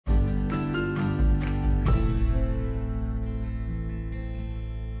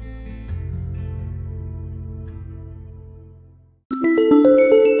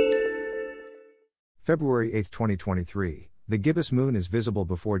February 8, 2023, the gibbous moon is visible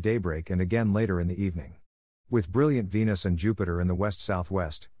before daybreak and again later in the evening. With brilliant Venus and Jupiter in the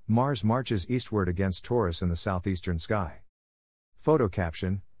west-southwest, Mars marches eastward against Taurus in the southeastern sky. Photo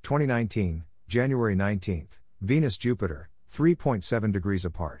caption, 2019, January 19, Venus-Jupiter, 3.7 degrees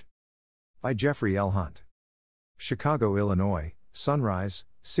apart. By Jeffrey L. Hunt. Chicago, Illinois, sunrise,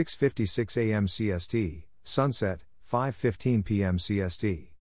 6:56 a.m. CST, sunset, 5:15 p.m. CST.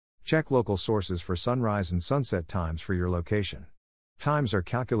 Check local sources for sunrise and sunset times for your location. Times are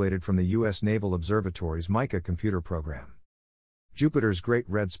calculated from the U.S. Naval Observatory's Mica computer program. Jupiter's Great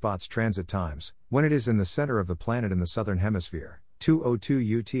Red Spot's transit times, when it is in the center of the planet in the southern hemisphere, 2:02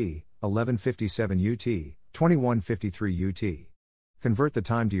 UT, 11:57 UT, 21:53 UT. Convert the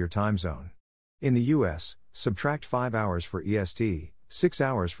time to your time zone. In the U.S., subtract 5 hours for EST, 6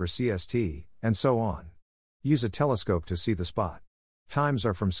 hours for CST, and so on. Use a telescope to see the spot. Times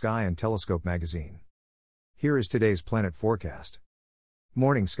are from Sky and Telescope magazine. Here is today's planet forecast.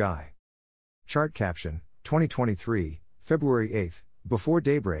 Morning sky. Chart caption, 2023, February 8, before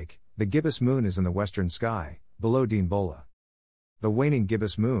daybreak, the gibbous moon is in the western sky, below Bola. The waning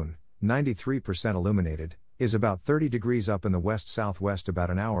gibbous moon, 93% illuminated, is about 30 degrees up in the west-southwest about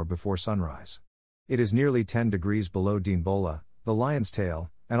an hour before sunrise. It is nearly 10 degrees below Bola, the lion's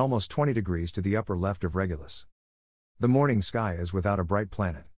tail, and almost 20 degrees to the upper left of Regulus. The morning sky is without a bright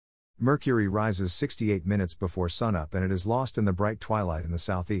planet. Mercury rises 68 minutes before sunup and it is lost in the bright twilight in the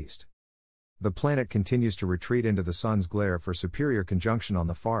southeast. The planet continues to retreat into the sun's glare for superior conjunction on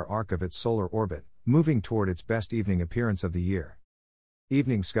the far arc of its solar orbit, moving toward its best evening appearance of the year.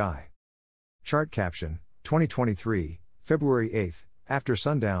 Evening sky. Chart caption, 2023, February 8, after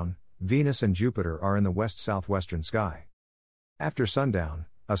sundown, Venus and Jupiter are in the west-southwestern sky. After sundown,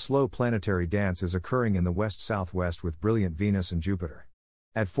 a slow planetary dance is occurring in the west-southwest with brilliant Venus and Jupiter.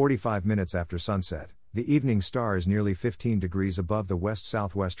 At 45 minutes after sunset, the evening star is nearly 15 degrees above the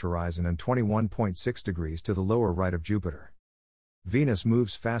west-southwest horizon and 21.6 degrees to the lower right of Jupiter. Venus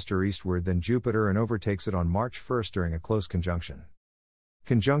moves faster eastward than Jupiter and overtakes it on March 1 during a close conjunction.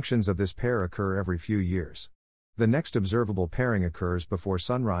 Conjunctions of this pair occur every few years. The next observable pairing occurs before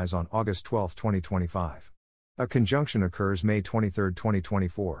sunrise on August 12, 2025. A conjunction occurs May 23,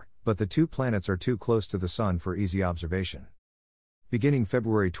 2024, but the two planets are too close to the Sun for easy observation. Beginning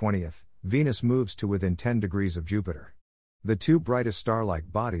February 20th, Venus moves to within 10 degrees of Jupiter. The two brightest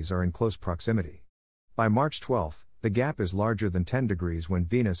star-like bodies are in close proximity. By March 12, the gap is larger than 10 degrees when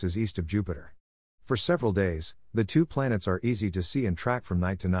Venus is east of Jupiter. For several days, the two planets are easy to see and track from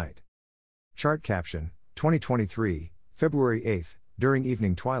night to night. Chart caption, 2023, February 8, during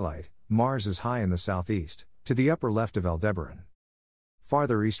evening twilight, Mars is high in the southeast, to the upper left of Aldebaran.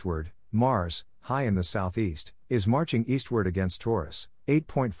 Farther eastward, Mars, high in the southeast, is marching eastward against Taurus,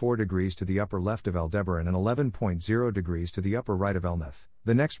 8.4 degrees to the upper left of Aldebaran and 11.0 degrees to the upper right of Elnath,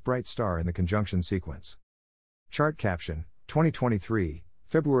 the next bright star in the conjunction sequence. Chart caption, 2023,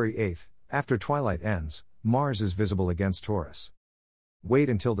 February 8, after twilight ends, Mars is visible against Taurus. Wait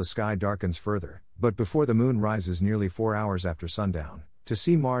until the sky darkens further, but before the moon rises nearly 4 hours after sundown, to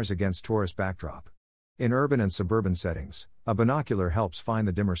see Mars against Taurus backdrop. In urban and suburban settings, a binocular helps find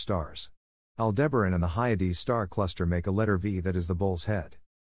the dimmer stars. Aldebaran and the Hyades star cluster make a letter V that is the bull's head.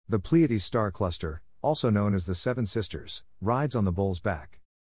 The Pleiades star cluster, also known as the Seven Sisters, rides on the bull's back.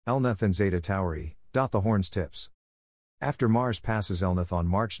 Elnath and Zeta Tauri dot the horn's tips. After Mars passes Elnath on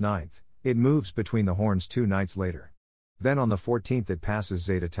March 9, it moves between the horns 2 nights later. Then on the 14th it passes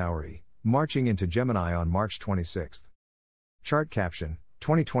Zeta Tauri, marching into Gemini on March 26. Chart caption,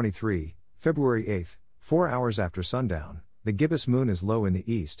 2023, February 8, 4 hours after sundown, the gibbous moon is low in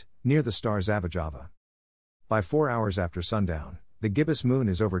the east, near the star Zavajava. By 4 hours after sundown, the gibbous moon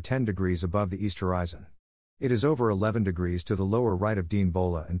is over 10 degrees above the east horizon. It is over 11 degrees to the lower right of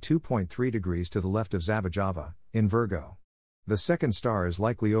Bola and 2.3 degrees to the left of Zavajava, in Virgo. The second star is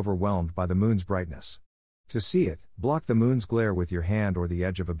likely overwhelmed by the moon's brightness. To see it, block the moon's glare with your hand or the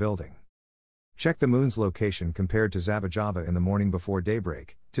edge of a building. Check the moon's location compared to Zavajava in the morning before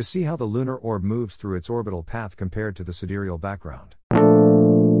daybreak, to see how the lunar orb moves through its orbital path compared to the sidereal background.